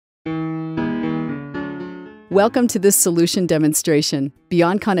Welcome to this solution demonstration.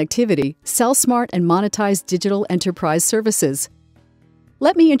 Beyond connectivity, sell smart and monetize digital enterprise services.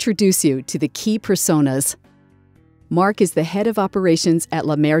 Let me introduce you to the key personas. Mark is the head of operations at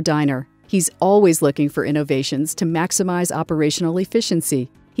La Mer Diner. He's always looking for innovations to maximize operational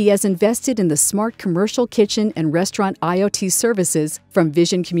efficiency. He has invested in the smart commercial kitchen and restaurant IoT services from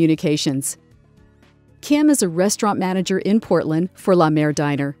Vision Communications. Kim is a restaurant manager in Portland for La Mer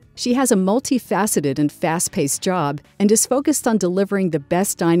Diner. She has a multifaceted and fast-paced job and is focused on delivering the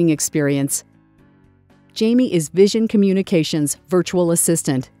best dining experience. Jamie is Vision Communications' virtual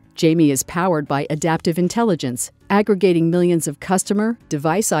assistant. Jamie is powered by adaptive intelligence, aggregating millions of customer,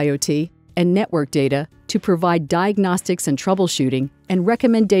 device IoT, and network data to provide diagnostics and troubleshooting and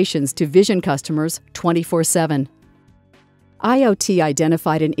recommendations to Vision customers 24/7. IoT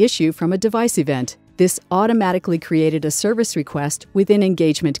identified an issue from a device event. This automatically created a service request within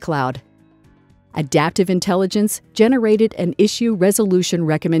Engagement Cloud. Adaptive Intelligence generated an issue resolution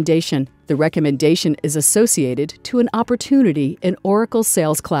recommendation. The recommendation is associated to an opportunity in Oracle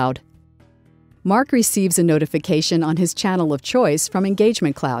Sales Cloud. Mark receives a notification on his channel of choice from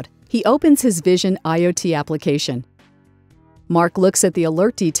Engagement Cloud. He opens his Vision IoT application. Mark looks at the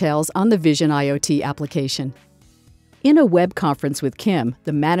alert details on the Vision IoT application. In a web conference with Kim,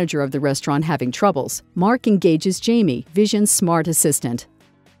 the manager of the restaurant having troubles, Mark engages Jamie, Vision's smart assistant.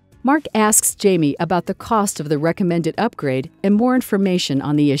 Mark asks Jamie about the cost of the recommended upgrade and more information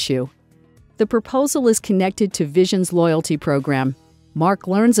on the issue. The proposal is connected to Vision's loyalty program. Mark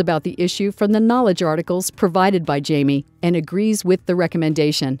learns about the issue from the knowledge articles provided by Jamie and agrees with the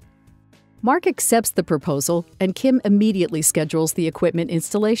recommendation. Mark accepts the proposal and Kim immediately schedules the equipment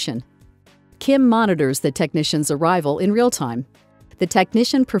installation. Kim monitors the technician's arrival in real time. The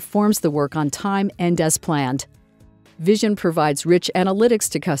technician performs the work on time and as planned. Vision provides rich analytics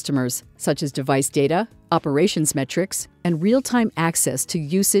to customers, such as device data, operations metrics, and real-time access to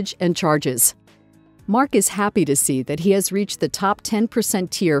usage and charges. Mark is happy to see that he has reached the top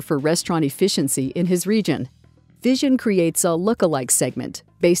 10% tier for restaurant efficiency in his region. Vision creates a lookalike segment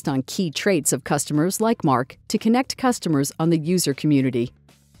based on key traits of customers like Mark to connect customers on the user community.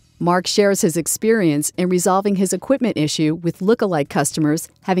 Mark shares his experience in resolving his equipment issue with lookalike customers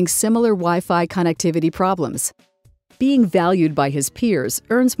having similar Wi-Fi connectivity problems. Being valued by his peers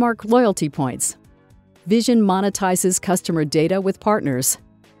earns Mark loyalty points. Vision monetizes customer data with partners.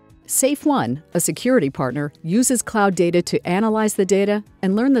 SafeOne, a security partner, uses cloud data to analyze the data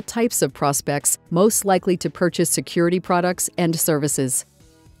and learn the types of prospects most likely to purchase security products and services.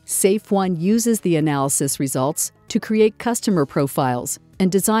 SafeOne uses the analysis results to create customer profiles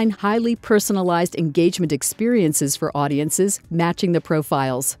and design highly personalized engagement experiences for audiences matching the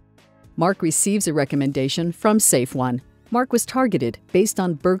profiles. Mark receives a recommendation from SafeOne. Mark was targeted based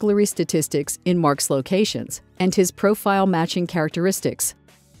on burglary statistics in Mark's locations and his profile matching characteristics.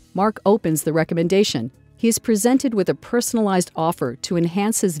 Mark opens the recommendation. He is presented with a personalized offer to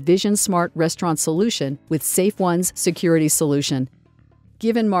enhance his Vision Smart Restaurant solution with SafeOne's security solution.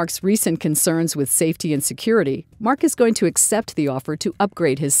 Given Mark's recent concerns with safety and security, Mark is going to accept the offer to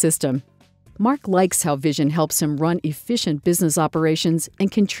upgrade his system. Mark likes how Vision helps him run efficient business operations and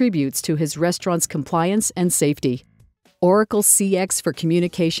contributes to his restaurant's compliance and safety. Oracle CX for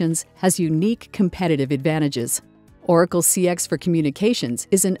Communications has unique competitive advantages. Oracle CX for Communications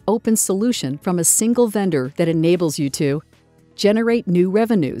is an open solution from a single vendor that enables you to generate new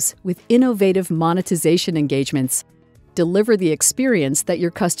revenues with innovative monetization engagements, deliver the experience that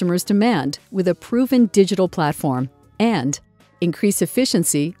your customers demand with a proven digital platform, and increase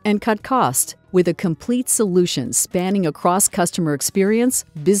efficiency and cut cost with a complete solution spanning across customer experience,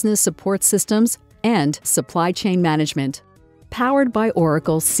 business support systems, and supply chain management. Powered by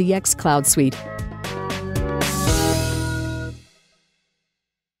Oracle CX Cloud Suite.